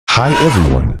Hi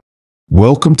everyone,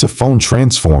 welcome to Phone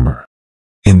Transformer.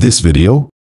 In this video,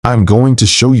 I'm going to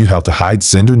show you how to hide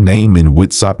sender name in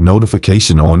WhatsApp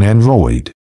notification on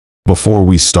Android. Before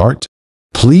we start,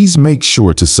 please make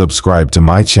sure to subscribe to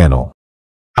my channel.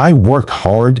 I work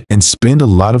hard and spend a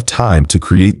lot of time to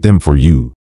create them for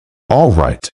you.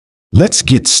 Alright, let's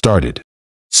get started.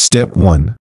 Step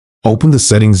 1. Open the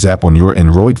Settings app on your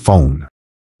Android phone.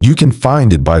 You can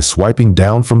find it by swiping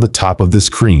down from the top of the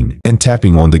screen and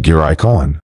tapping on the gear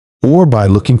icon, or by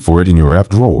looking for it in your app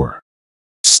drawer.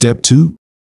 Step 2.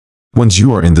 Once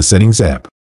you are in the Settings app,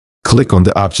 click on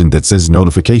the option that says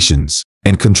Notifications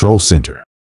and Control Center.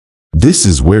 This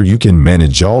is where you can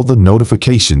manage all the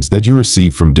notifications that you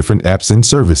receive from different apps and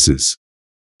services.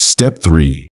 Step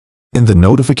 3. In the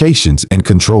Notifications and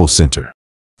Control Center,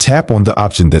 tap on the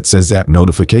option that says App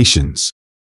Notifications.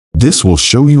 This will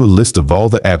show you a list of all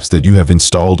the apps that you have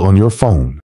installed on your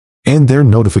phone and their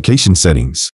notification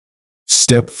settings.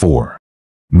 Step 4.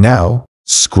 Now,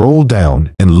 scroll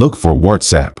down and look for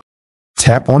WhatsApp.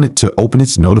 Tap on it to open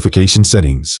its notification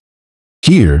settings.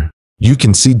 Here, you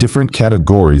can see different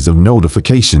categories of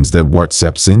notifications that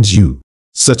WhatsApp sends you,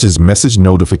 such as message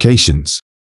notifications,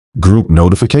 group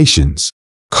notifications,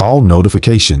 call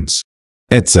notifications,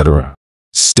 etc.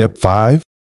 Step 5.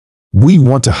 We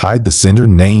want to hide the sender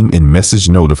name in message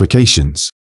notifications.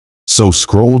 So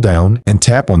scroll down and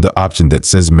tap on the option that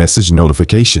says Message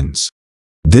Notifications.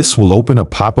 This will open a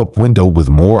pop-up window with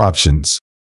more options.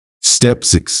 Step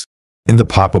 6. In the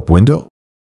pop-up window,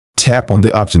 tap on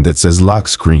the option that says Lock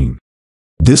Screen.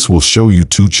 This will show you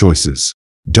two choices.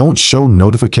 Don't show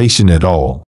notification at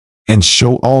all, and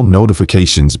show all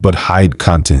notifications but hide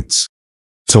contents.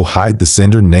 To hide the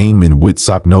sender name in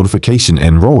WhatsApp notification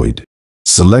Android,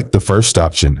 select the first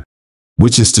option,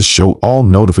 which is to show all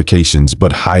notifications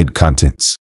but hide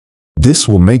contents. This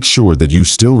will make sure that you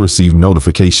still receive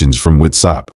notifications from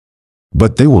WhatsApp,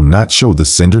 but they will not show the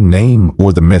sender name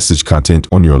or the message content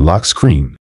on your lock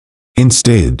screen.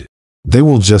 Instead, they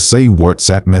will just say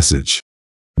WhatsApp message.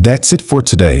 That's it for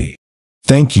today.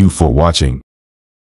 Thank you for watching.